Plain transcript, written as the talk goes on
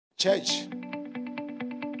Church,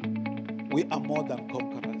 we are more than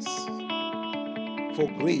conquerors. For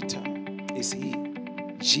greater is He,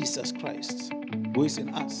 Jesus Christ, who is in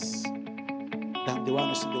us, than the one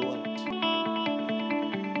who is in the world.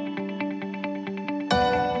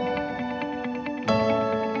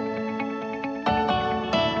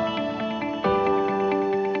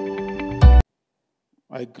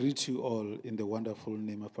 I greet you all in the wonderful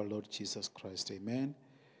name of our Lord Jesus Christ. Amen.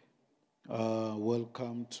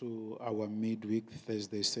 Welcome to our midweek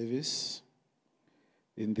Thursday service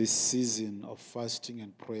in this season of fasting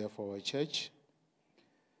and prayer for our church.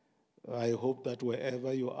 I hope that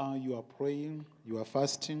wherever you are praying, you are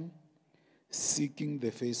fasting, seeking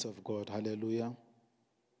the face of God. Hallelujah.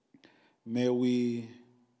 May we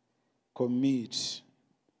commit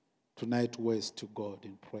tonight's words to God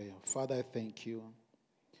in prayer. Father, I thank you.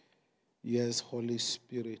 Yes, Holy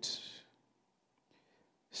Spirit,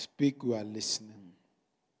 speak, we are listening.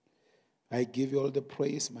 I give you all the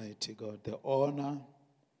praise, mighty God, the honor,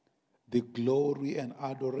 the glory and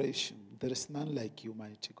adoration. There is none like you,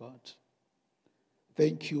 mighty God.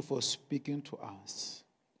 Thank you for speaking to us.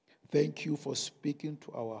 Thank you for speaking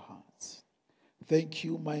to our hearts. Thank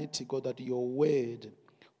you, mighty God, that your word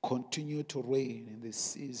continue to reign in this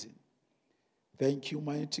season. Thank you,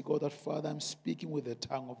 mighty God, that, Father, I'm speaking with the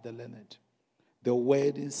tongue of the learned, the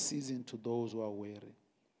word in season to those who are weary.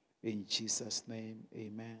 In Jesus' name,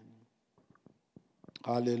 amen.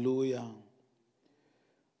 Hallelujah.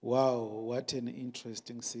 Wow, what an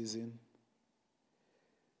interesting season.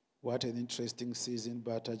 What an interesting season.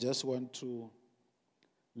 But I just want to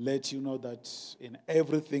let you know that in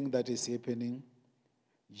everything that is happening,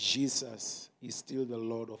 Jesus is still the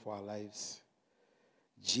Lord of our lives.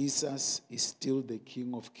 Jesus is still the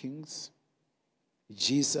King of Kings.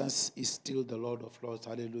 Jesus is still the Lord of Lords.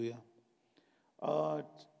 Hallelujah.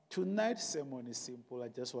 Tonight's sermon is simple. I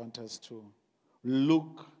just want us to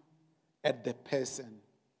look at the person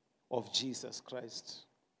of Jesus Christ.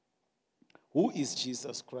 Who is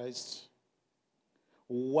Jesus Christ?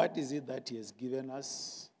 What is it that He has given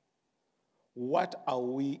us? What are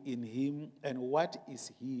we in Him? And what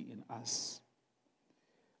is He in us?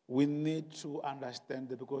 We need to understand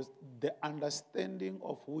that, because the understanding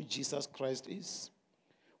of who Jesus Christ is,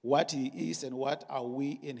 what He is and what are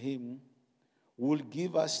we in Him, will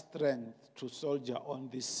give us strength to soldier on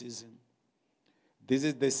this season. This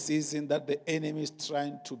is the season that the enemy is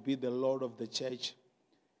trying to be the Lord of the church.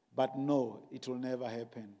 But no, it will never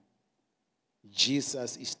happen.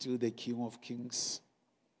 Jesus is still the King of Kings.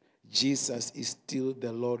 Jesus is still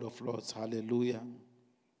the Lord of Lords. Hallelujah.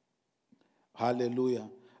 Hallelujah.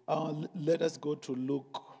 Let us go to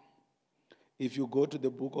Luke. If you go to the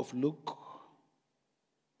book of Luke,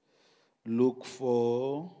 Luke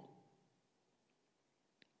 4.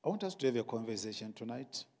 I want us to have a conversation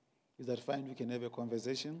tonight. Is that fine? We can have a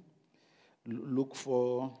conversation. Luke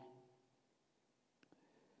 4.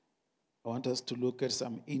 I want us to look at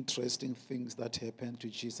some interesting things that happened to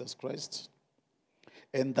Jesus Christ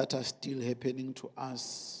and that are still happening to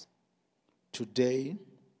us today.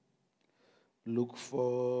 Luke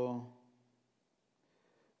 4,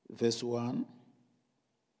 verse 1.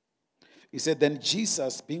 He said, "Then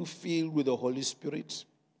Jesus, being filled with the Holy Spirit,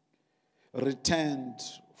 returned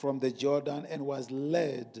from the Jordan and was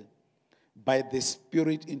led by the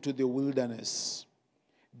Spirit into the wilderness,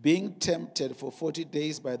 being tempted for 40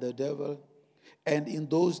 days by the devil. And in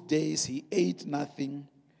those days he ate nothing.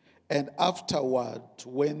 And afterward,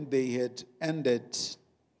 when they had ended,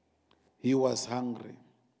 he was hungry."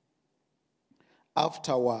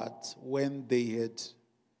 Afterward, when they had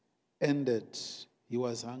ended, he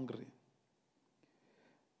was hungry.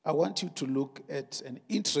 I want you to look at an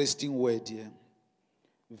interesting word here.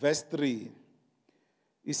 Verse 3.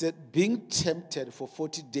 He said, being tempted for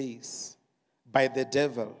 40 days by the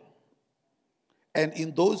devil. And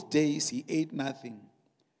in those days he ate nothing.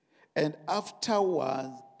 And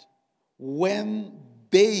afterward, when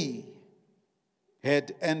they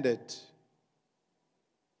had ended,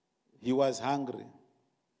 he was hungry.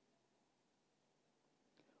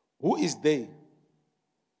 Who is they?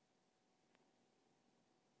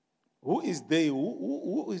 Who is they?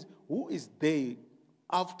 Who is they?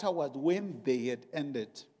 Afterward, when they had ended,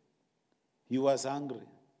 he was hungry.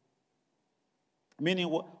 Meaning,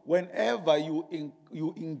 whenever you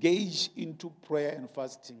engage into prayer and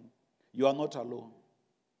fasting, you are not alone.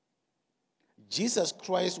 Jesus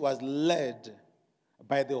Christ was led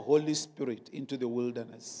by the Holy Spirit into the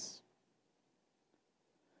wilderness.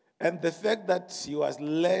 And the fact that he was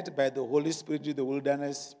led by the Holy Spirit into the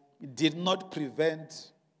wilderness did not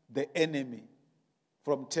prevent the enemy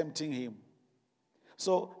from tempting him.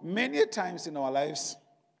 So many times in our lives,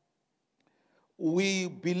 we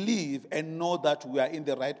believe and know that we are in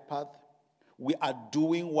the right path, we are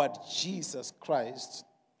doing what Jesus Christ,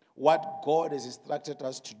 what God has instructed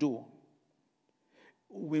us to do.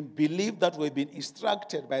 We believe that we've been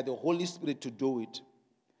instructed by the Holy Spirit to do it.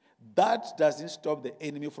 That doesn't stop the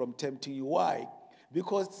enemy from tempting you. Why?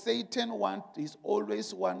 Because Satan is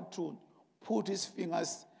always want to put his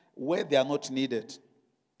fingers where they are not needed.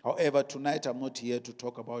 However, tonight I'm not here to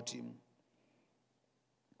talk about him.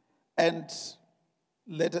 And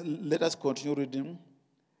let us continue reading.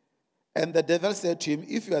 And the devil said to him,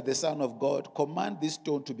 if you are the Son of God, command this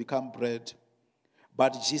stone to become bread.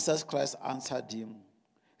 But Jesus Christ answered him,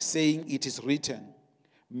 saying, it is written,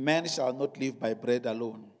 man shall not live by bread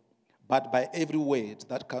alone, but by every word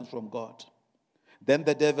that comes from God. Then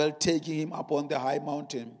the devil, taking him upon the high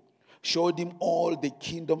mountain, showed him all the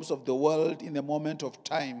kingdoms of the world in a moment of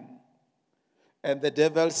time. And the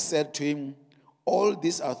devil said to him, all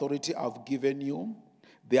this authority I've given you,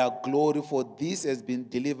 their glory, for this has been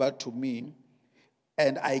delivered to me,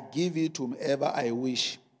 and I give it to whomever I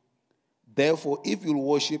wish. Therefore, if you'll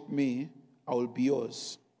worship me, I will be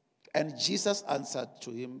yours. And Jesus answered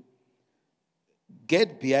to him,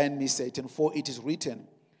 get behind me, Satan, for it is written,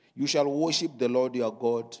 you shall worship the Lord your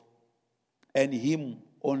God, and him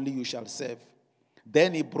only you shall serve.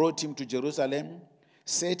 Then he brought him to Jerusalem,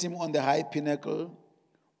 set him on the high pinnacle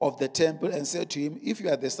of the temple, and said to him, if you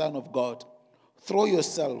are the Son of God, throw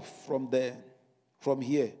yourself from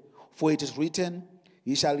here, for it is written,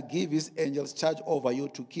 he shall give his angels charge over you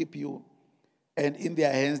to keep you, and in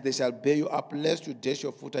their hands they shall bear you up, lest you dash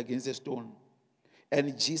your foot against a stone.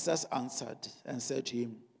 And Jesus answered and said to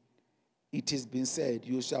him, it has been said,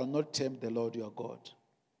 you shall not tempt the Lord your God.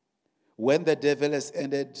 When the devil has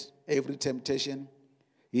ended every temptation,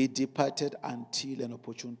 he departed until an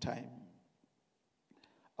opportune time.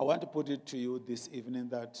 I want to put it to you this evening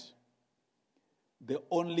that the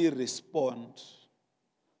only response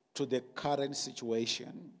to the current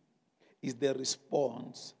situation is the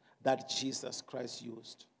response that Jesus Christ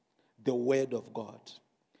used. The word of God.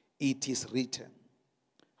 It is written.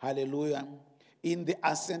 Hallelujah. In the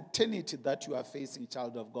uncertainty that you are facing,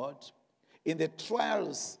 child of God, in the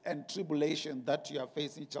trials and tribulation that you are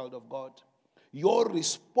facing, child of God, your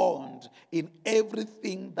response in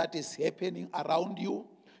everything that is happening around you,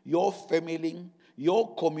 your family,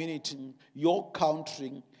 your community, your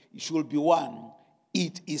country, should be one.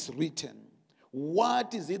 It is written.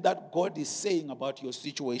 What is it that God is saying about your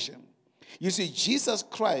situation? You see, Jesus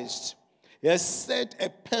Christ has set a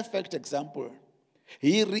perfect example.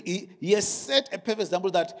 He has set a perfect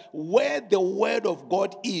example that where the word of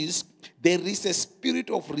God is, there is a spirit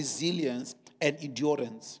of resilience and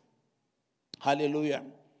endurance. Hallelujah.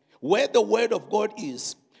 Where the word of God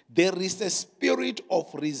is, there is a spirit of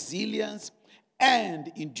resilience and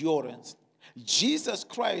endurance. Jesus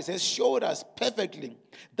Christ has showed us perfectly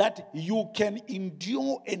that you can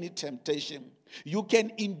endure any temptation. You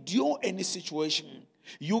can endure any situation.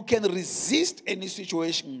 You can resist any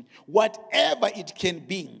situation, whatever it can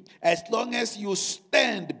be, as long as you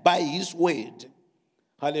stand by his word.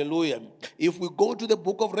 Hallelujah. If we go to the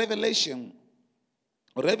book of Revelation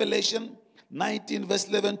 19 verse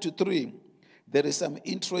 11 to 3, there is some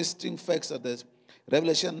interesting facts of this.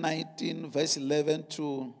 Revelation 19 verse 11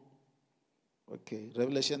 to,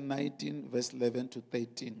 Revelation 19 verse 11 to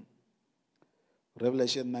 13.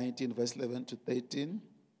 Revelation 19 verse 11 to 13.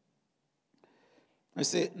 I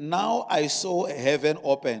say, now I saw heaven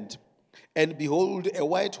opened, and behold, a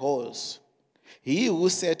white horse. He who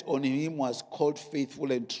sat on him was called Faithful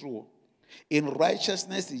and True. In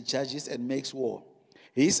righteousness he judges and makes war.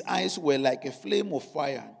 His eyes were like a flame of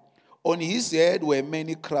fire. On his head were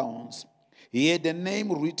many crowns. He had a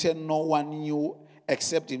name written no one knew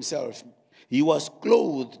except himself. He was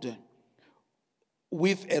clothed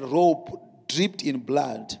with a robe dipped in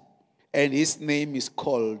blood, and his name is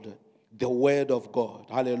called the Word of God.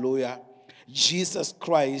 Hallelujah. Jesus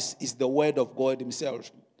Christ is the Word of God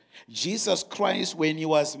himself. Jesus Christ, when he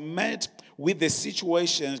was met with the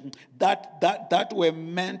situations that were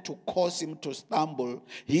meant to cause him to stumble,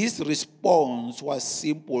 his response was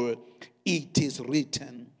simple. It is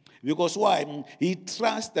written. Because why? He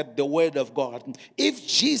trusted the word of God. If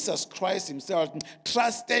Jesus Christ himself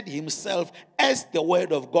trusted himself as the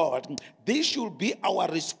word of God, this should be our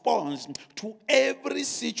response to every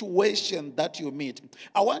situation that you meet.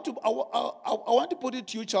 I want to put it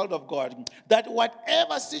to you, child of God, that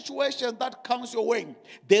whatever situation that comes your way,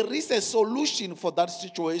 there is a solution for that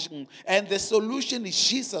situation. And the solution is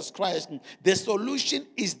Jesus Christ. The solution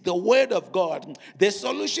is the word of God. The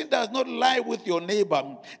solution does not lie with your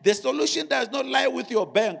neighbor. The The solution does not lie with your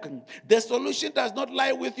bank. The solution does not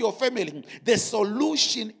lie with your family. The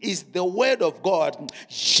solution is the word of God.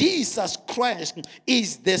 Jesus Christ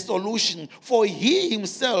is the solution. For he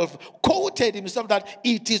himself quoted himself that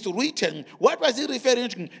it is written. What was he referring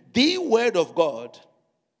to? The word of God.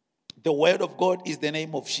 The word of God is the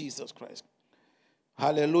name of Jesus Christ.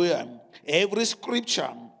 Hallelujah. Every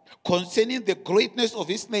scripture concerning the greatness of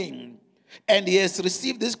his name, and he has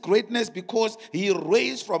received this greatness because he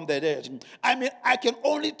raised from the dead. I mean, I can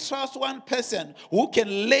only trust one person who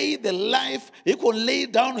can lay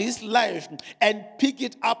down his life and pick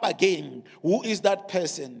it up again. Who is that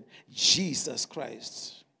person? Jesus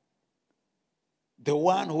Christ. The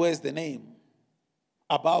one who has the name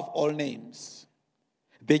above all names.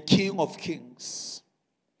 The King of Kings.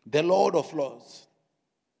 The Lord of Lords.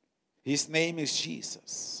 His name is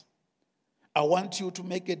Jesus. I want you to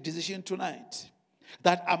make a decision tonight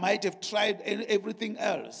that I might have tried everything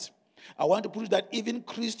else. I want to put it that even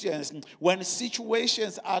Christians, when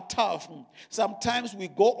situations are tough, sometimes we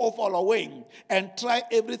go off our way and try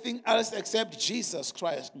everything else except Jesus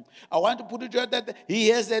Christ. I want to put it that he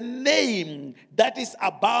has a name that is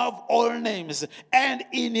above all names. And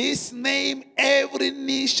in his name, every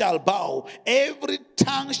knee shall bow. Every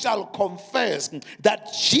tongue shall confess that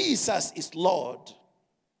Jesus is Lord.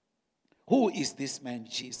 Who is this man,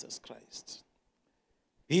 Jesus Christ?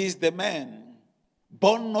 He is the man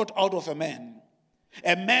born not out of a man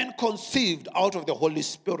conceived out of the Holy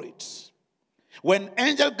Spirit. When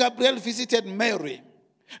angel Gabriel visited Mary,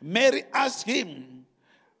 Mary asked him,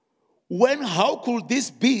 how could this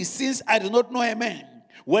be, since I do not know a man?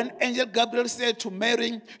 When angel Gabriel said to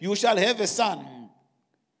Mary, you shall have a son,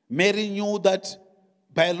 Mary knew that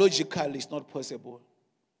biologically it's not possible.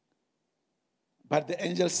 But the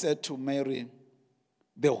angel said to Mary,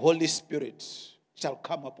 the Holy Spirit shall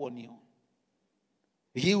come upon you.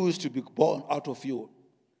 He who is to be born out of you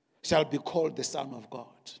shall be called the Son of God.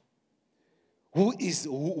 Who is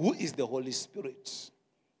the Holy Spirit?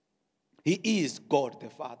 He is God the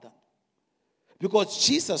Father. Because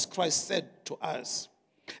Jesus Christ said to us,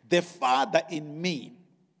 the Father in me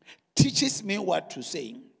teaches me what to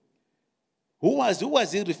say. Who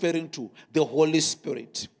was he referring to? The Holy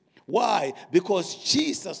Spirit. Why? Because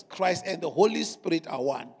Jesus Christ and the Holy Spirit are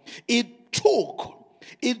one. It took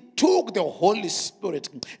the Holy Spirit,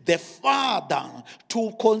 the Father,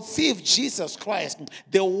 to conceive Jesus Christ,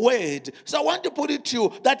 the Word. So I want to put it to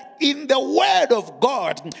you that in the Word of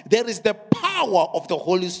God, there is the power of the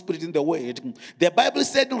Holy Spirit in the Word. The Bible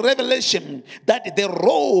said in Revelation that the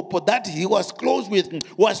robe that he was clothed with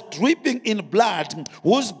was dripping in blood.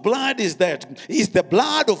 Whose blood is that? It's the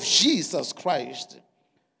blood of Jesus Christ.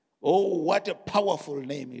 Oh, what a powerful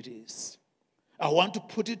name it is. I want to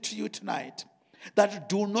put it to you tonight that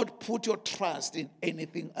do not put your trust in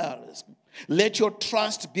anything else. Let your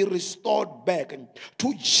trust be restored back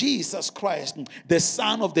to Jesus Christ, the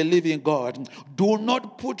Son of the living God. Do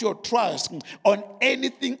not put your trust on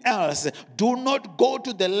anything else. Do not go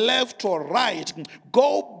to the left or right.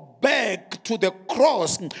 Go back to the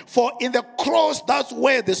cross, for in the cross, that's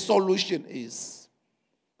where the solution is.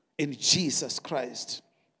 In Jesus Christ,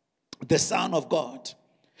 the Son of God.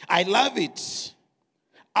 I love it.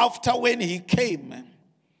 After when he came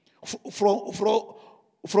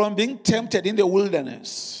from being tempted in the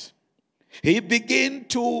wilderness, he began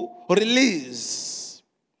to release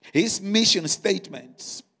his mission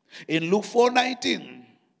statements. In Luke 4:19,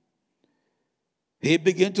 he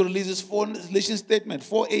began to release his mission statement,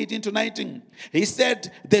 4:18 to 19. He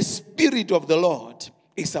said, the Spirit of the Lord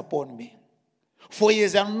is upon me, for he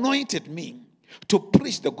has anointed me to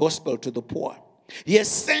preach the gospel to the poor. He has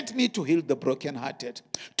sent me to heal the brokenhearted,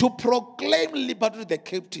 to proclaim liberty to the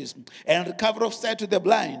captives and recovery of sight to the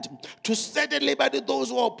blind, to set at liberty those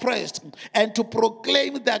who are oppressed, and to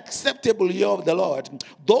proclaim the acceptable year of the Lord.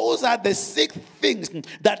 Those are the 6 things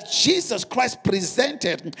that Jesus Christ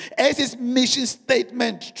presented as his mission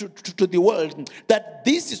statement to the world, that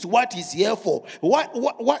this is what he's here for.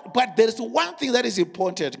 But there is one thing that is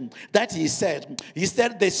important that he said. He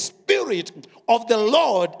said, the Spirit of the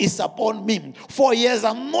Lord is upon me, for he has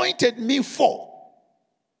anointed me for.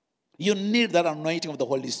 You need that anointing of the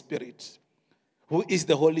Holy Spirit. Who is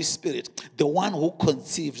the Holy Spirit? The one who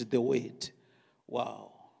conceived the word.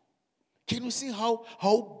 Wow. Can you see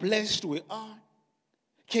how blessed we are?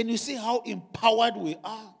 Can you see how empowered we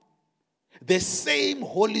are? The same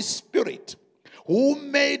Holy Spirit who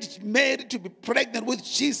made Mary to be pregnant with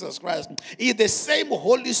Jesus Christ, is the same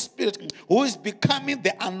Holy Spirit who is becoming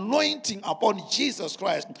the anointing upon Jesus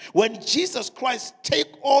Christ. When Jesus Christ take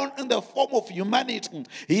on in the form of humanity,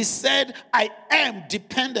 he said, I am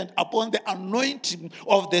dependent upon the anointing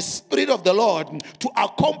of the Spirit of the Lord to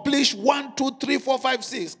accomplish 1, 2, 3, 4, 5,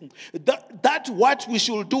 6. That's what we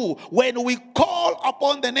should do. When we call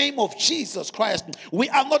upon the name of Jesus Christ, we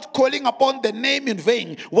are not calling upon the name in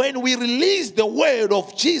vain. When we release the word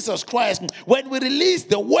of Jesus Christ, when we release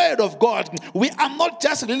the word of God, we are not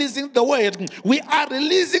just releasing the word, we are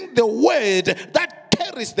releasing the word that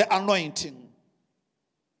carries the anointing.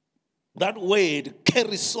 That word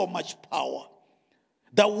carries so much power.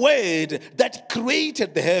 The word that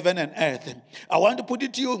created the heaven and earth. I want to put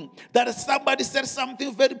it to you that somebody said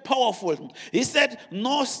something very powerful. He said,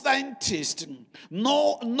 no scientist,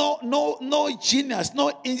 no genius,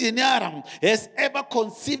 no engineer has ever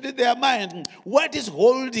conceived in their mind what is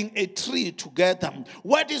holding a tree together,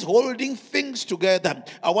 what is holding things together.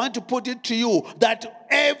 I want to put it to you that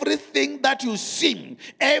everything that you see,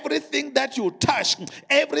 everything that you touch,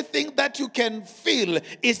 everything that you can feel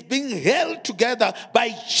is being held together by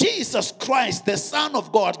Jesus Christ, the Son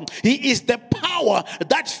of God. He is the power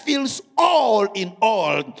that fills all in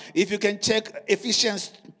all. If you can check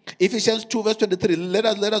Ephesians 2 verse 23, let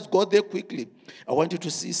us go there quickly. I want you to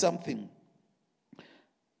see something.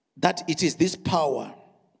 That it is this power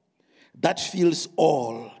that fills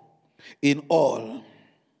all in all.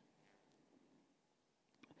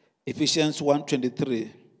 Ephesians 1:23.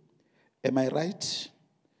 Am I right?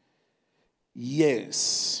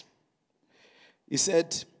 Yes. He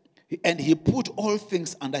said, and he put all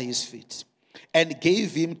things under his feet and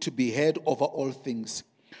gave him to be head over all things,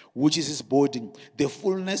 which is his body, the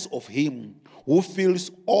fullness of him who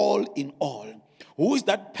fills all in all. Who is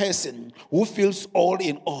that person who fills all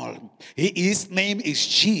in all? His name is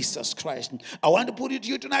Jesus Christ. I want to put it to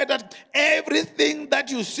you tonight that everything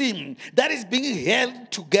that you see that is being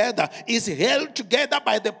held together is held together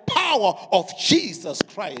by the power of Jesus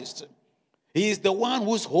Christ. He is the one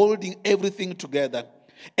who's holding everything together.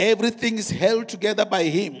 Everything is held together by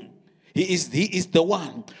him. He is the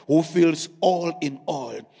one who fills all in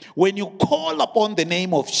all. When you call upon the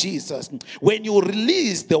name of Jesus, when you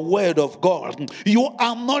release the word of God, you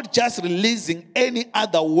are not just releasing any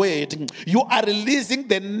other word. You are releasing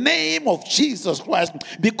the name of Jesus Christ,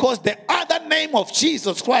 because the other name of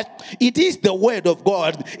Jesus Christ, it is the word of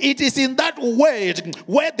God. It is in that word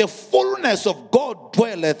where the fullness of God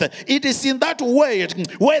dwelleth. It is in that word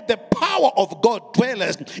where the power of God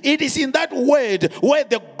dwelleth. It is in that word where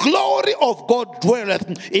the glory of God dwelleth.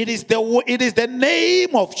 It is the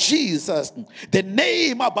name of Jesus, the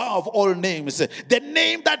name above all names, the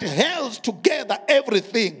name that holds together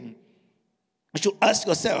everything. You should ask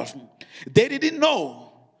yourself, they didn't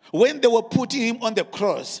know when they were putting him on the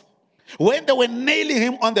cross, when they were nailing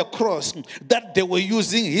him on the cross, that they were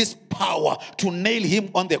using his power to nail him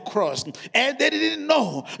on the cross. And they didn't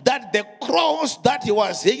know that the cross that he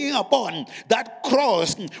was hanging upon, that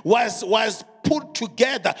cross was put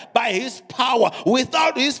together by his power.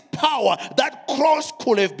 Without his power, that cross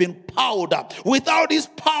could have been powder. Without his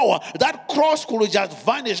power, that cross could have just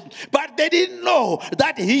vanished. But they didn't know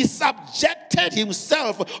that he subjected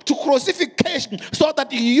himself to crucifixion so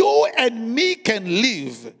that you and me can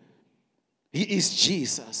live. He is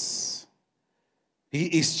Jesus. He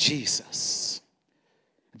is Jesus,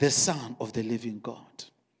 the Son of the living God.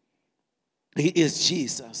 He is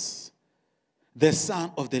Jesus, the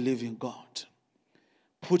Son of the living God.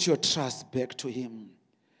 Put your trust back to him.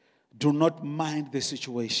 Do not mind the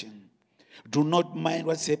situation. Do not mind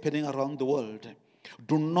what's happening around the world.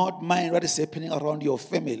 Do not mind what is happening around your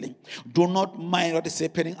family. Do not mind what is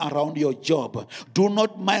happening around your job. Do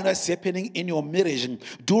not mind what's happening in your marriage.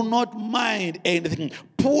 Do not mind anything.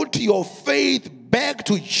 Put your faith back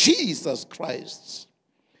to Jesus Christ.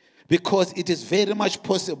 Because it is very much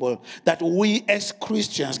possible that we as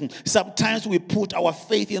Christians, sometimes we put our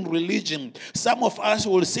faith in religion. Some of us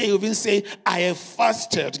will even say, I have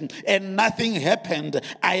fasted and nothing happened.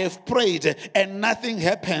 I have prayed and nothing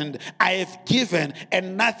happened. I have given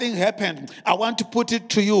and nothing happened. I want to put it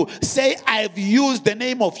to you. Say, I have used the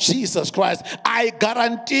name of Jesus Christ. I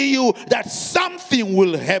guarantee you that something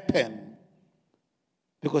will happen.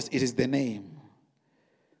 Because it is the name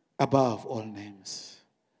above all names.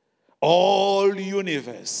 All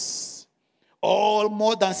universe, all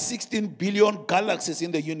more than 16 billion galaxies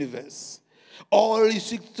in the universe, all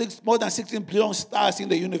more than 16 billion stars in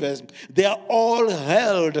the universe, they are all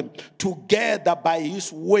held together by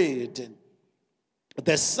his word.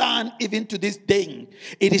 The Son, even to this day,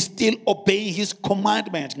 it is still obeying his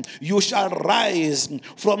commandment. You shall rise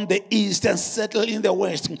from the east and settle in the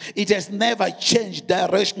west. It has never changed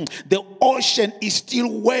direction. The ocean is still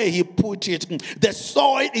where he put it. The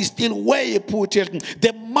soil is still where he put it.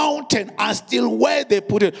 The mountain are still where they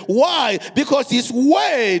put it. Why? Because his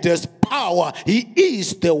word is power. He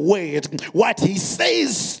is the word. What he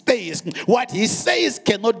says stays. What he says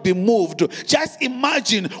cannot be moved. Just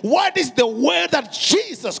imagine, what is the word that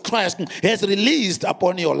Jesus Christ has released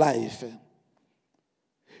upon your life?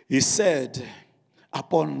 He said,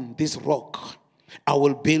 upon this rock I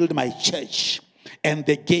will build my church, and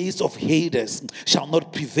the gates of Hades shall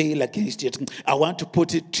not prevail against it. I want to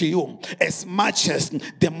put it to you, as much as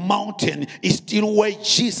the mountain is still where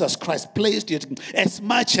Jesus Christ placed it, as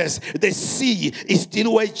much as the sea is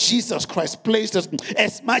still where Jesus Christ placed it,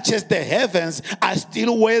 as much as the heavens are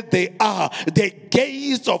still where they are, the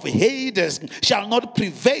gates of Hades shall not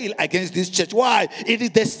prevail against this church. Why? It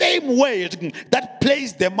is the same word that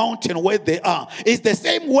placed the mountain where they are. It's the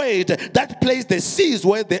same word that placed the seas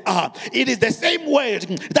where they are. It is the same word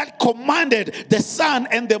that commanded the sun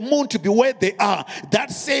and the moon to be where they are.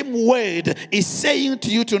 That same word is saying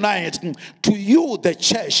to you tonight, to you the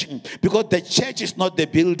church, because the church is not the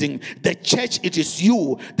building. The church, it is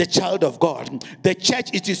you, the child of God. The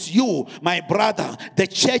church, it is you, my brother. The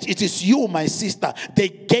church, it is you, my sister. The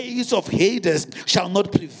gates of Hades shall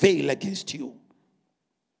not prevail against you.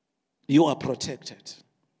 You are protected.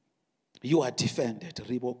 You are defended.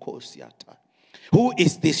 Who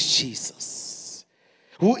is this Jesus?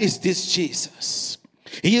 Who is this Jesus?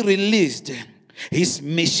 He released his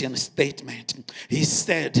mission statement. He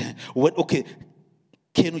said, well, okay,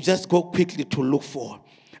 can we just go quickly to Luke 4?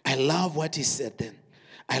 I love what he said then.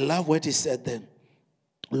 I love what he said then.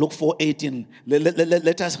 Luke 4:18.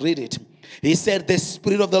 Let us read it. He said, the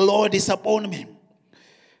Spirit of the Lord is upon me.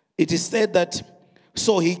 It is said that,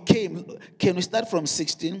 so he came. Can we start from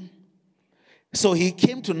 16? So he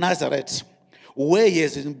came to Nazareth, where he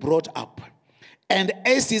has been brought up. And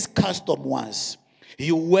as his custom was,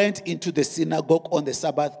 he went into the synagogue on the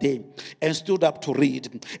Sabbath day and stood up to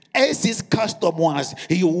read. As his custom was,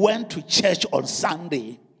 he went to church on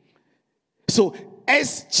Sunday. So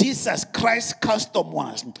as Jesus Christ's custom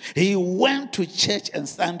was, he went to church on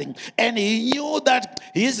Sunday. And he knew that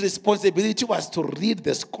his responsibility was to read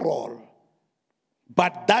the scroll.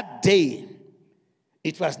 But that day,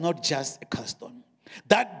 it was not just a custom.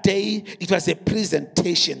 That day, it was a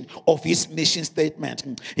presentation of his mission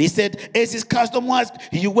statement. He said, as his custom was,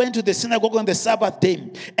 he went to the synagogue on the Sabbath day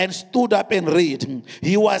and stood up and read.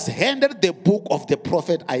 He was handed the book of the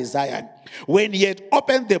prophet Isaiah. When he had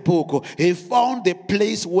opened the book, he found the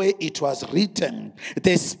place where it was written,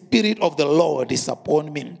 the Spirit of the Lord is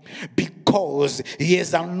upon me, because he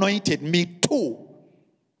has anointed me too.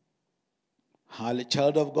 Holy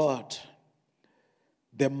child of God.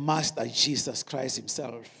 The Master Jesus Christ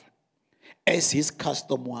himself, as his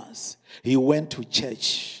custom was, he went to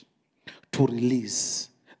church to release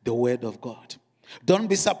the word of God. Don't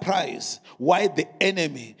be surprised why the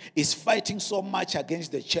enemy is fighting so much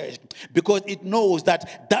against the church, because it knows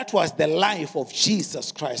that that was the life of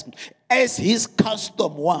Jesus Christ. As his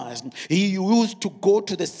custom was, he used to go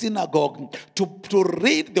to the synagogue to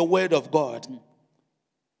read the word of God.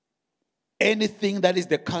 Anything that is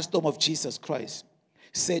the custom of Jesus Christ,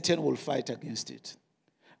 Satan will fight against it.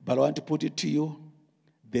 But I want to put it to you,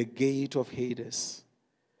 the gate of Hades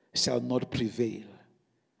shall not prevail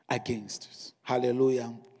against it.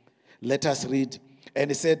 Hallelujah. Let us read. And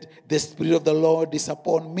he said, the Spirit of the Lord is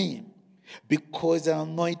upon me, because he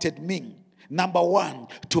anointed me. Number one,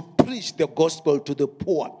 to preach the gospel to the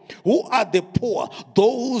poor. Who are the poor?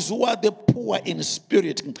 Those who are the poor in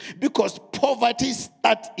spirit. Because poverty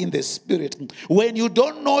starts in the spirit. When you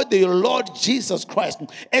don't know the Lord Jesus Christ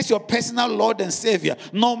as your personal Lord and Savior,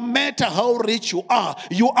 no matter how rich you are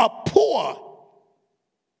poor.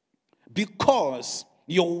 Because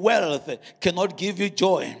your wealth cannot give you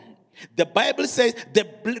joy. The Bible says the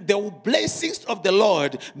blessings of the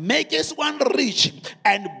Lord makes one rich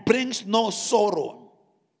and brings no sorrow.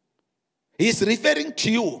 He's referring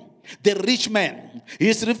to you, the rich man.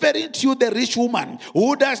 He's referring to you, the rich woman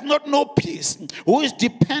who does not know peace, who is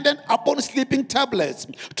dependent upon sleeping tablets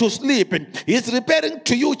to sleep. He's referring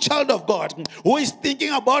to you, child of God, who is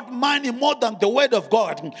thinking about money more than the word of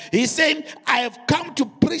God. He's saying, I have come to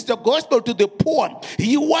preach the gospel to the poor.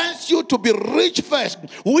 He wants you to be rich first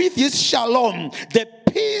with his shalom, the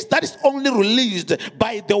peace that is only released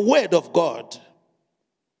by the word of God.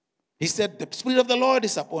 He said, the Spirit of the Lord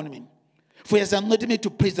is upon me, for he has anointed me to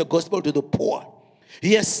preach the gospel to the poor.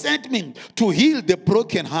 He has sent me to heal the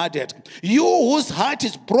brokenhearted. You whose heart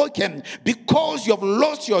is broken because you have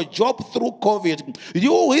lost your job through COVID.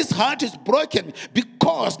 You whose heart is broken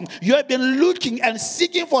because you have been looking and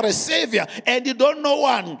seeking for a Savior and you don't know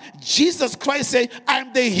one. Jesus Christ said,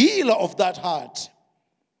 I'm the healer of that heart.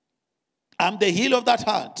 I'm the healer of that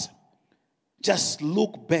heart. Just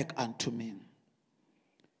look back unto me.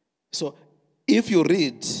 So if you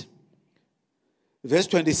read verse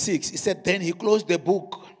 26, he said, then he closed the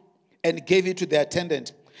book and gave it to the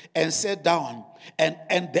attendant and sat down. And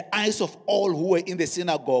the eyes of all who were in the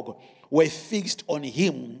synagogue were fixed on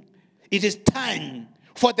him. It is time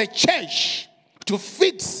for the church to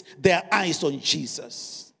fix their eyes on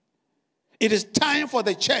Jesus. It is time for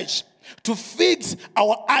the church to fix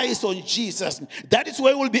our eyes on Jesus. That is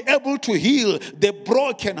where we'll be able to heal the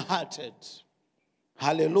brokenhearted.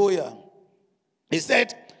 Hallelujah. He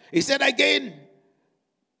said again,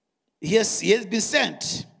 he has been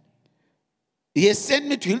sent. He has sent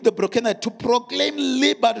me to heal the brokenhearted, to proclaim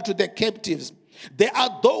liberty to the captives. There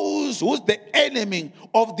are those who's the enemy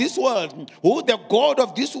of this world, who the God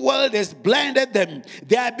of this world has blinded them.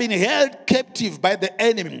 They have been held captive by the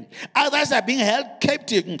enemy. Others are being held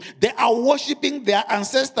captive. They are worshiping their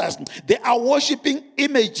ancestors. They are worshiping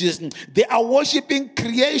images. They are worshiping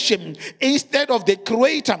creation instead of the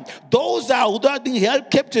Creator. Those are who are being held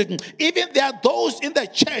captive. Even there are those in the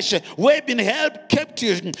church who have been held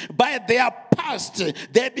captive by their past.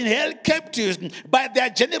 They have been held captive by their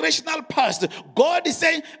generational past. God is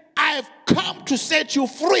saying, I've come to set you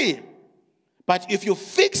free. But if you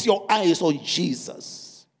fix your eyes on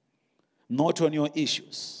Jesus, not on your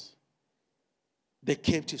issues, the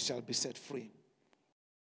captive shall be set free.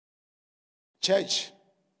 Church,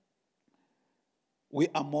 we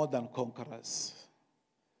are more than conquerors.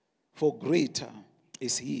 For greater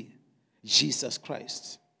is He, Jesus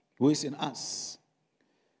Christ, who is in us,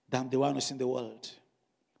 than the one who's in the world.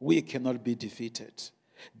 We cannot be defeated.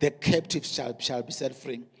 The captive shall be set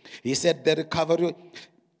free. He said, the recovery,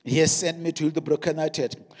 He has sent me to heal the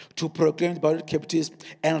brokenhearted, to proclaim about captives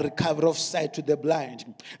and recovery of sight to the blind.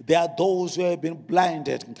 There are those who have been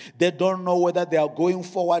blinded. They don't know whether they are going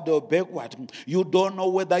forward or backward. You don't know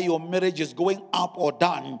whether your marriage is going up or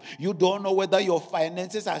down. You don't know whether your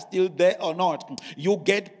finances are still there or not. You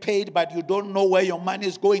get paid, but you don't know where your money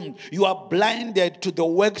is going. You are blinded to the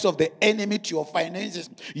works of the enemy to your finances.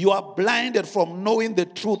 You are blinded from knowing the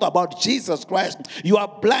truth about Jesus Christ. You are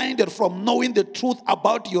blinded from knowing the truth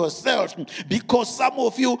about yourself, because some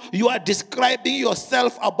of you are describing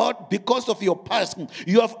yourself about because of your past.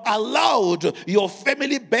 You have allowed your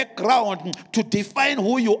family background to define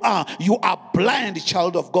who you are. You are blind,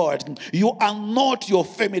 child of God. You are not your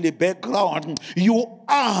family background. You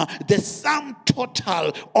are the sum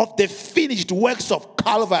total of the finished works of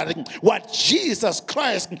Calvary. What Jesus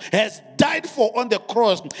Christ has died for on the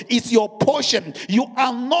cross is your portion. You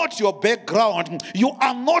are not your background. You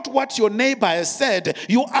are not what your neighbor has said.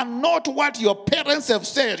 You are not what your parents have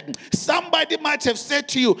said. Somebody might have said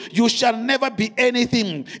to you, you shall never be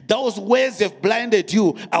anything. Those words have blinded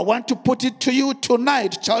you. I want to put it to you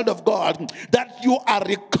tonight, child of God, that you are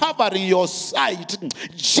recovering your sight.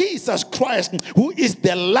 Jesus Christ, who is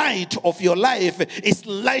the light of your life, is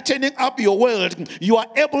lightening up your world. You are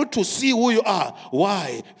able to see who you are.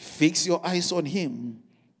 Why? Fix your eyes on Him.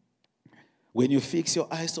 When you fix your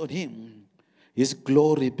eyes on Him, His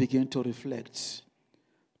glory begins to reflect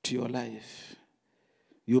to your life.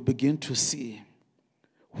 You begin to see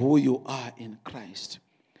who you are in Christ.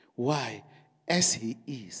 Why? As He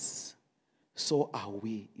is, so are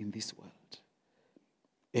we in this world.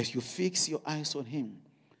 As you fix your eyes on Him,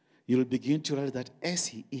 you'll begin to realize that as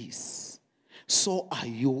He is, so are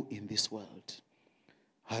you in this world.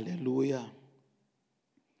 Hallelujah.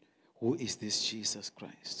 Who is this Jesus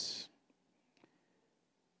Christ?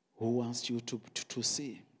 Who wants you to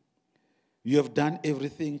see? You have done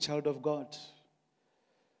everything, child of God.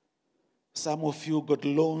 Some of you got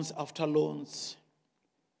loans after loans.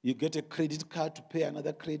 You get a credit card to pay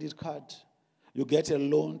another credit card. You get a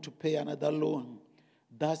loan to pay another loan.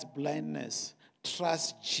 That's blindness.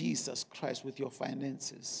 Trust Jesus Christ with your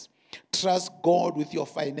finances. Trust God with your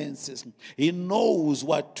finances. He knows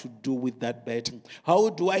what to do with that bet. How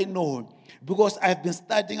do I know? Because I've been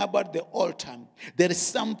studying about the altar. There is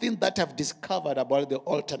something that I've discovered about the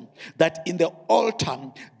altar. That in the altar,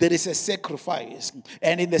 there is a sacrifice.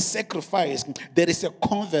 And in the sacrifice, there is a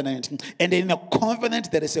covenant. And in a covenant,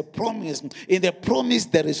 there is a promise. In the promise,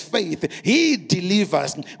 there is faith. He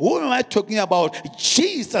delivers. Who am I talking about?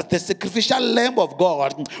 Jesus, the sacrificial Lamb of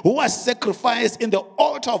God, who was sacrificed in the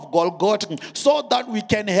altar of Golgotha, so that we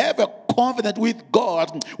can have a covenant with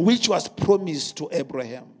God, which was promised to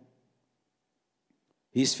Abraham.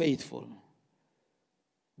 He's faithful.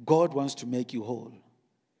 God wants to make you whole.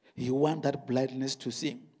 He wants that blindness to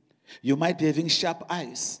see. You might be having sharp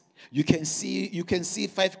eyes. You can see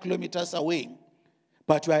 5 kilometers away,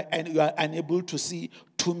 but you are unable to see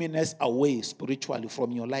 2 minutes away spiritually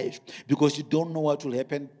from your life because you don't know what will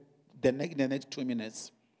happen the next 2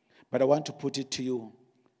 minutes. But I want to put it to you.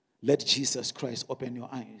 Let Jesus Christ open your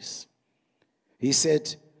eyes. He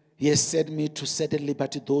said, He has sent me to set at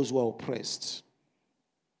liberty those who are oppressed.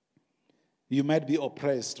 You might be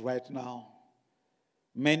oppressed right now.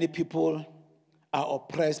 Many people are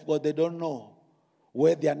oppressed, but they don't know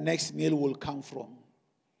where their next meal will come from.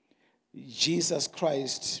 Jesus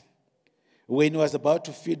Christ, when he was about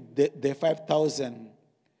to feed the 5,000,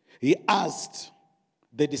 he asked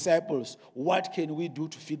the disciples, what can we do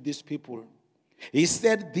to feed these people? He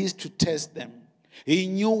said this to test them. He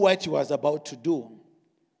knew what he was about to do.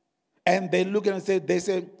 And they look at him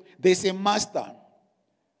and they say, Master,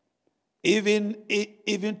 even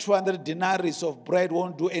 200 denarii of bread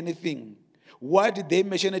won't do anything. Why did they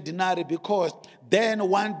mention a denarii? Because then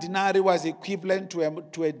 1 denarii was equivalent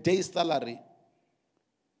to a day's salary.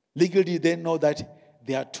 Legally, they know that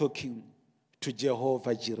they are talking to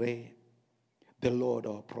Jehovah Jireh, the Lord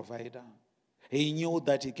our provider. He knew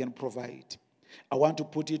that he can provide. I want to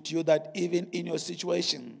put it to you that even in your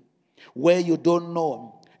situation where you don't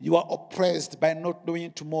know, you are oppressed by not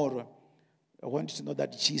knowing tomorrow, I want you to know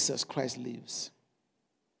that Jesus Christ lives.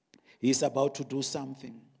 He is about to do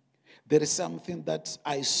something. There is something that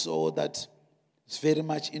I saw that is very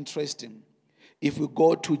much interesting. If we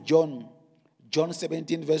go to John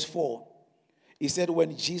 17 verse 4, he said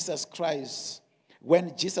when Jesus Christ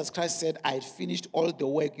said, I finished all the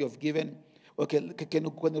work you have given. Okay, can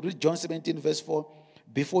you read John 17 verse 4?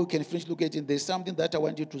 Before you can finish looking at it, there's something that I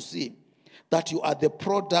want you to see. That you are the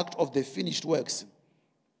product of the finished works.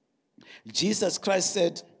 Jesus Christ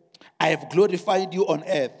said, I have glorified you on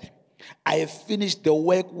earth. I have finished the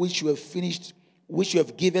work which you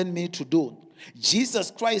have given me to do.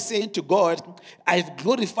 Jesus Christ saying to God, I have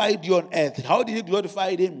glorified you on earth. How did he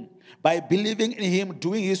glorify him? By believing in him,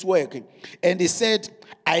 doing his work. And he said,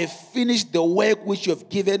 I have finished the work which you have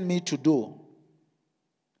given me to do.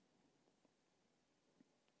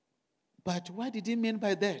 But what did he mean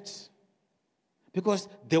by that? Because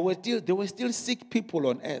there were still sick people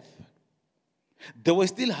on earth. There were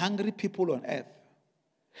still hungry people on earth.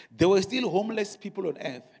 There were still homeless people on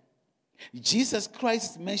earth. Jesus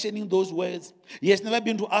Christ is mentioning those words. He has never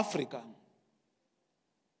been to Africa.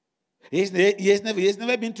 He has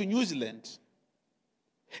never been to New Zealand.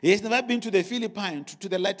 He has never been to the Philippines, to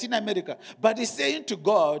the Latin America. But he's saying to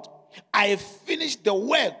God, I have finished the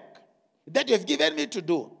work that you have given me to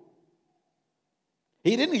do.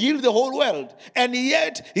 He didn't heal the whole world. And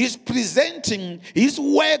yet, he's presenting his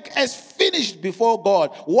work as finished before God.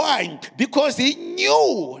 Why? Because he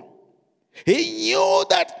knew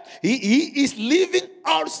that he is living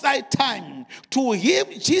outside time. To him,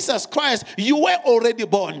 Jesus Christ, you were already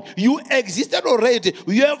born. You existed already.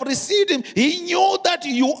 You have received him. He knew that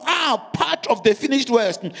you are part of the finished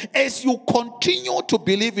work. As you continue to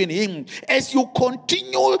believe in him, as you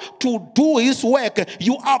continue to do his work,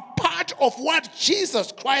 you are part of what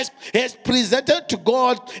Jesus Christ has presented to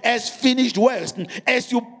God as finished works.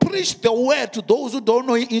 As you preach the word to those who don't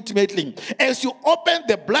know him intimately, as you open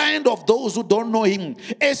the blind of those who don't know him,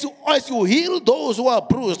 as you heal those who are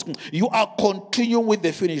bruised, you are continuing with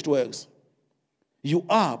the finished works. You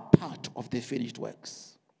are part of the finished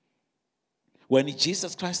works. When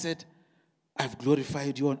Jesus Christ said, I've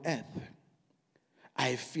glorified you on earth, I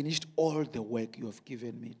have finished all the work you have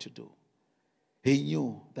given me to do. He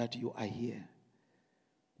knew that you are here.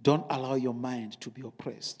 Don't allow your mind to be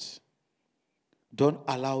oppressed. Don't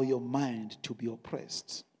allow your mind to be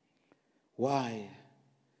oppressed. Why?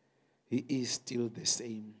 He is still the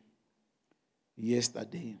same.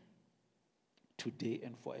 Yesterday, today,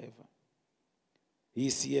 and forever. He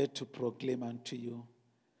is here to proclaim unto you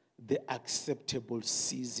the acceptable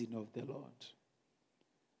season of the Lord.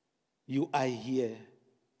 You are here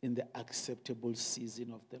in the acceptable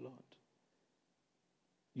season of the Lord.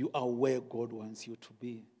 You are where God wants you to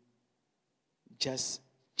be. Just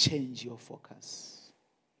change your focus.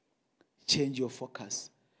 Change your focus.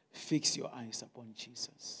 Fix your eyes upon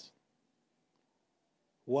Jesus.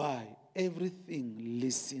 Why? Everything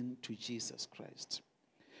listen to Jesus Christ.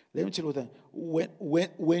 Let me tell you that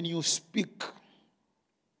when you speak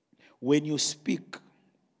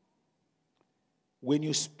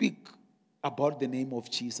about the name of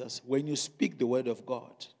Jesus, when you speak the word of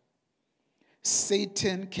God,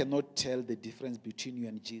 Satan cannot tell the difference between you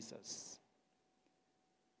and Jesus.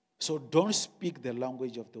 So don't speak the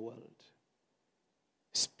language of the world.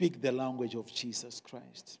 Speak the language of Jesus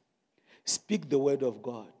Christ. Speak the word of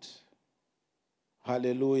God.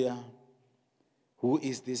 Hallelujah. Who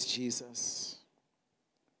is this Jesus?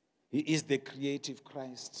 He is the creative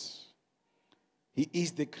Christ. He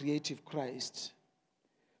is the creative Christ.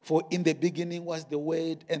 For in the beginning was the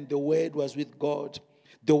Word, and the Word was with God.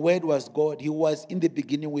 The Word was God. He was in the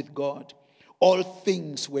beginning with God. All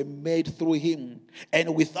things were made through him,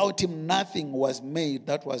 and without him nothing was made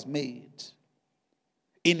that was made.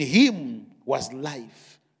 In him was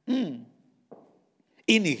life. In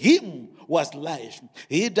him was life.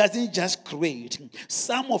 He doesn't just create.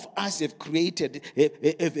 Some of us have created,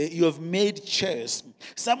 you have made chairs.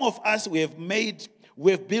 Some of us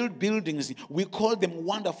we've built buildings. We call them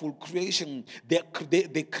wonderful creation.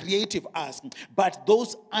 They creative us. But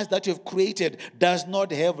those us that you've created does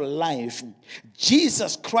not have life.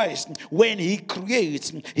 Jesus Christ, when he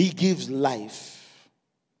creates, he gives life.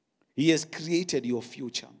 He has created your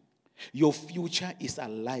future. Your future is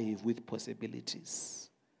alive with possibilities.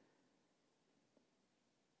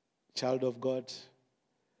 Child of God,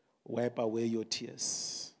 wipe away your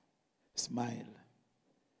tears. Smile.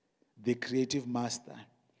 The creative master,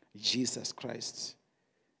 Jesus Christ,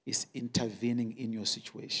 is intervening in your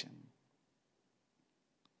situation.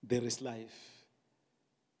 There is life.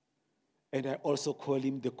 And I also call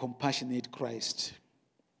him the compassionate Christ.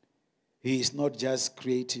 He is not just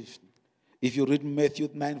creative. If you read Matthew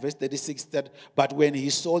 9, verse 36, that, but when he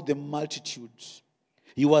saw the multitudes,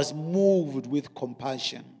 he was moved with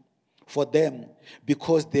compassion for them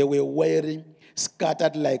because they were weary,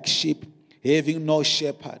 scattered like sheep, having no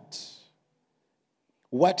shepherd.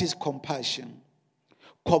 What is compassion?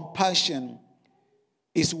 Compassion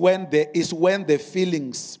is when the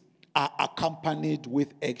feelings are accompanied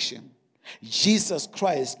with action. Jesus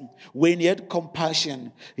Christ, when he had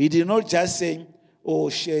compassion, he did not just say, oh,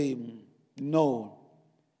 shame. No.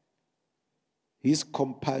 His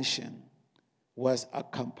compassion was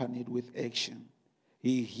accompanied with action.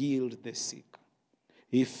 He healed the sick.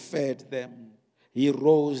 He fed them. He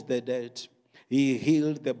rose the dead. He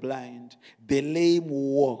healed the blind. The lame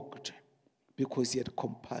walked because he had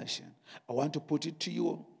compassion. I want to put it to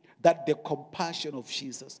you that the compassion of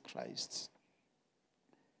Jesus Christ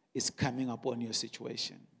is coming upon your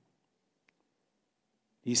situation.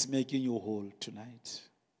 He's making you whole tonight.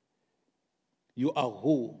 You are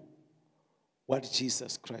who? What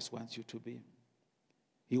Jesus Christ wants you to be.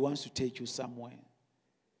 He wants to take you somewhere.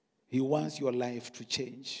 He wants your life to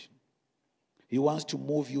change. He wants to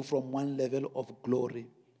move you from one level of glory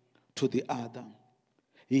to the other.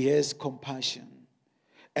 He has compassion.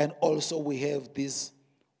 And also we have this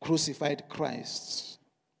crucified Christ.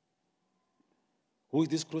 Who is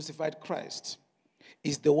this crucified Christ?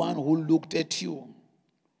 Is the one who looked at you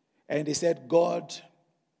and he said, God,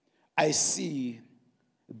 I see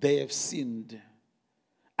they have sinned.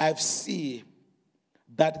 I see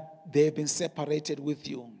that they have been separated with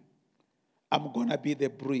you. I'm going to be the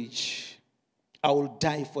bridge. I will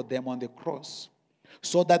die for them on the cross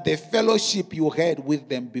so that the fellowship you had with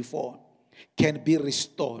them before can be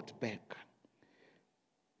restored back.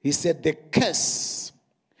 He said, the curse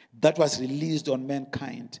that was released on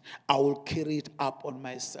mankind, I will carry it up on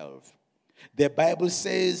myself. The Bible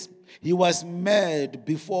says he was made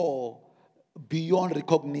before beyond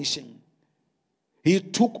recognition. He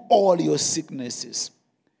took all your sicknesses.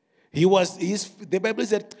 The Bible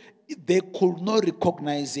said they could not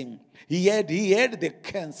recognize him. He had the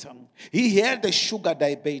cancer. He had the sugar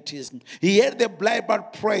diabetes. He had the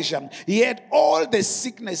blood pressure. He had all the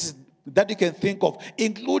sicknesses that you can think of,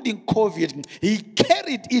 including COVID. He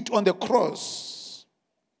carried it on the cross.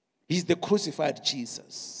 He's the crucified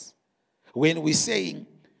Jesus. When we say,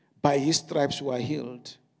 by his stripes we are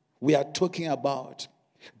healed, we are talking about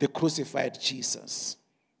the crucified Jesus,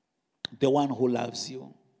 the one who loves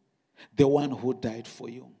you, the one who died for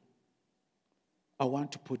you. I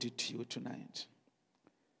want to put it to you tonight.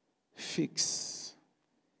 Fix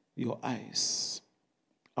your eyes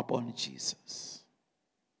upon Jesus.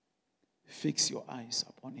 Fix your eyes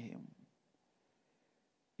upon him.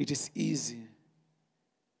 It is easy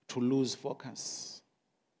to lose focus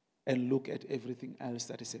and look at everything else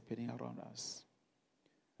that is happening around us.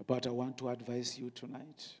 But I want to advise you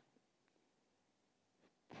tonight.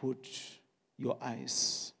 Put your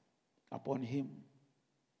eyes upon him.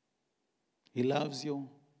 He loves you.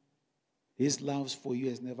 His love for you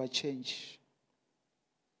has never changed.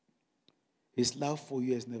 His love for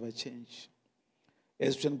you has never changed.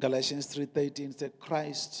 As in Galatians 3:13 said,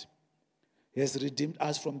 Christ He has redeemed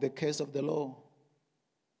us from the curse of the law.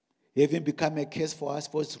 He even become a curse for us,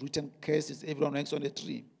 for it's written, curse is everyone who hangs on a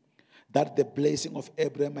tree, that the blessing of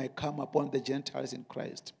Abraham might come upon the Gentiles in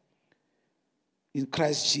Christ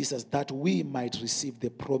Jesus, that we might receive the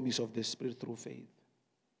promise of the Spirit through faith.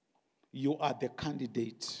 You are the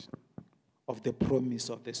candidate of the promise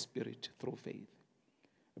of the Spirit through faith.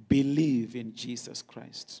 Believe in Jesus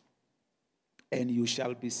Christ, and you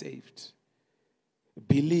shall be saved.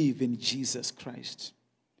 Believe in Jesus Christ,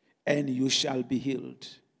 and you shall be healed.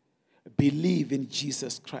 Believe in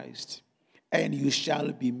Jesus Christ, and you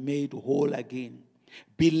shall be made whole again.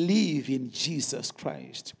 Believe in Jesus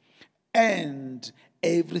Christ, and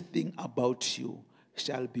everything about you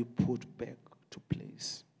shall be put back to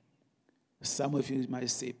place. Some of you might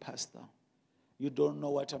say, Pastor, you don't know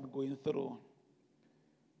what I'm going through.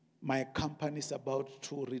 My company is about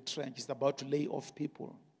to retrench. It's about to lay off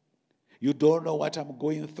people. You don't know what I'm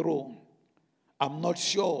going through. I'm not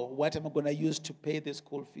sure what I'm going to use to pay the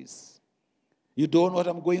school fees. You don't know what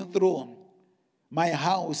I'm going through. My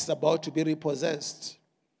house is about to be repossessed.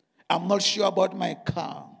 I'm not sure about my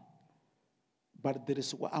car. But there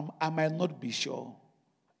is, I might not be sure.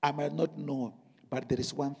 I might not know. But there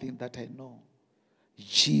is one thing that I know.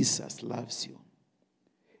 Jesus loves you.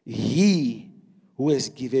 He who has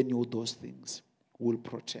given you those things will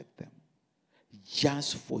protect them.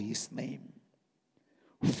 Just for his name.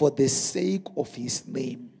 For the sake of his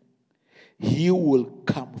name, he will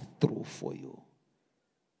come through for you.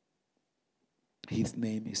 His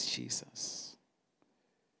name is Jesus.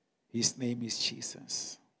 His name is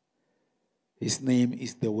Jesus. His name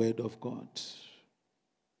is the Word of God.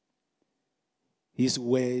 His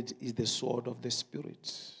word is the sword of the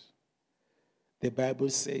Spirit. The Bible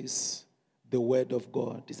says the Word of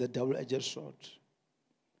God is a double-edged sword.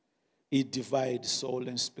 It divides soul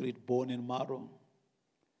and spirit, bone and marrow.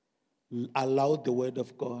 Allow the Word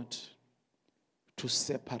of God to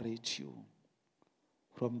separate you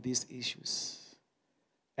from these issues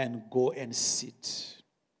and go and sit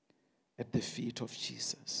at the feet of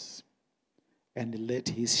Jesus and let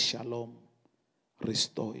his shalom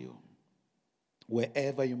restore you.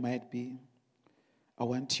 Wherever you might be, I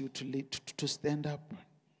want you to stand up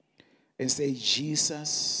and say,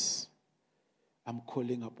 Jesus, I'm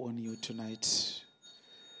calling upon you tonight.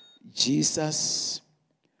 Jesus,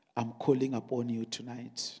 I'm calling upon you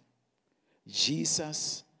tonight.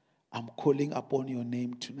 Jesus, I'm calling upon your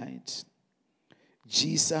name tonight.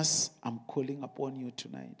 Jesus, I'm calling upon you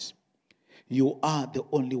tonight. You are the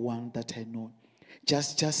only one that I know.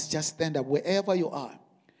 Just stand up wherever you are.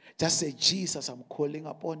 Just say, Jesus, I'm calling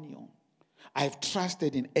upon you. I've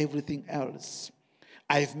trusted in everything else.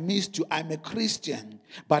 I've missed you. I'm a Christian,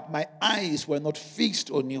 but my eyes were not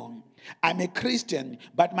fixed on you. I'm a Christian,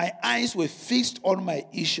 but my eyes were fixed on my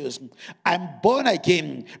issues. I'm born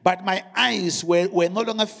again, but my eyes were no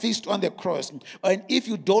longer fixed on the cross. And if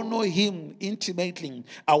you don't know him intimately,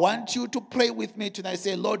 I want you to pray with me tonight.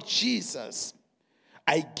 Say, Lord Jesus,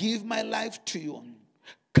 I give my life to you.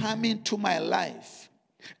 Come into my life.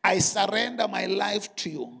 I surrender my life to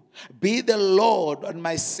you. Be the Lord and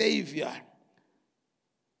my Savior.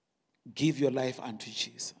 Give your life unto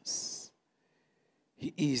Jesus.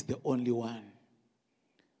 He is the only one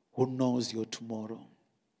who knows your tomorrow.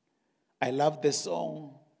 I love the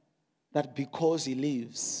song that because he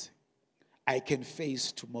lives, I can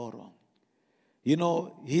face tomorrow. You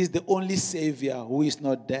know, he's the only Savior who is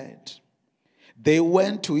not dead. They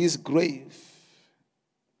went to his grave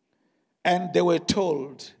and they were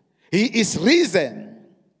told, he is risen.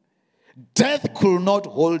 Death could not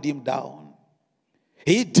hold him down.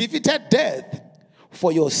 He defeated death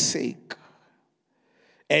for your sake.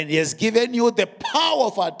 And he has given you the power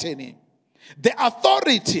of attorney, the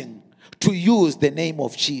authority to use the name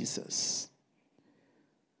of Jesus.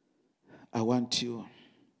 I want you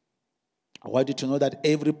to know that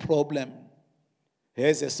every problem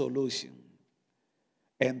has a solution.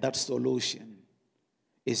 And that solution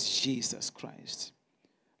is Jesus Christ.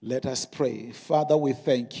 Let us pray. Father, we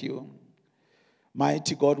thank you.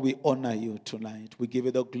 Mighty God, we honor you tonight. We give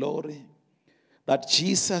you the glory that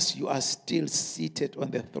Jesus, you are still seated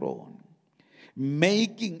on the throne,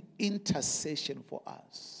 making intercession for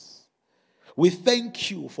us. We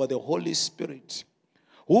thank you for the Holy Spirit,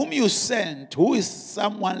 whom you sent, who is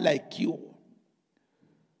someone like you,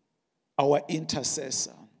 our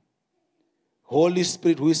intercessor. Holy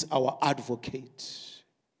Spirit, who is our advocate.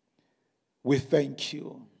 We thank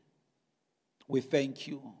you. We thank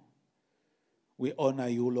you. We honor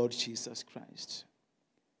you, Lord Jesus Christ.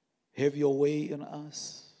 Have your way in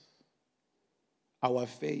us. Our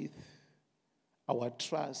faith, our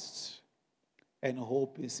trust, and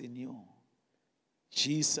hope is in you.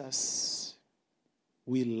 Jesus,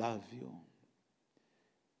 we love you.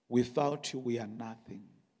 Without you, we are nothing.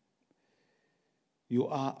 You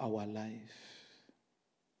are our life.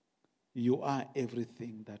 You are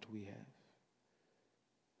everything that we have.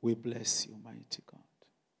 We bless you, mighty God.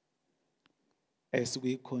 As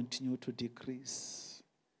we continue to decrease,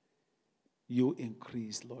 you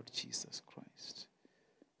increase, Lord Jesus Christ.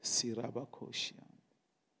 Sirabakoshia.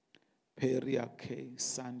 Periake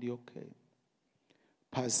sandioke.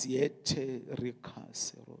 Pasiete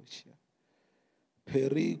rikase roshia.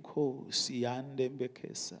 Periko siande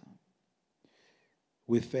mbekesa.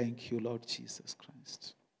 We thank you, Lord Jesus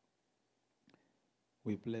Christ.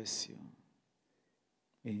 We bless you.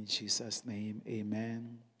 In Jesus' name,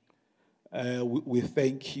 amen. We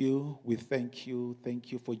thank you. We thank you.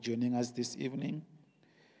 Thank you for joining us this evening.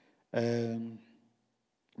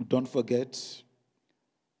 Don't forget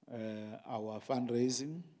our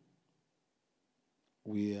fundraising.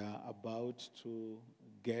 We are about to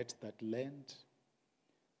get that land.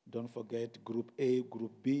 Don't forget Group A,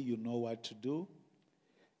 Group B, you know what to do.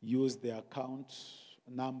 Use the account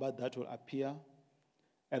number that will appear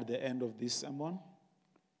at the end of this sermon.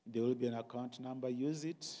 There will be an account number. Use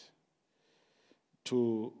it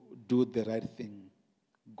to do the right thing.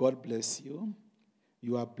 God bless you.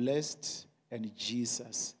 You are blessed, and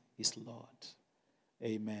Jesus is Lord.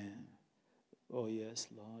 Amen. Oh, yes,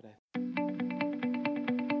 Lord.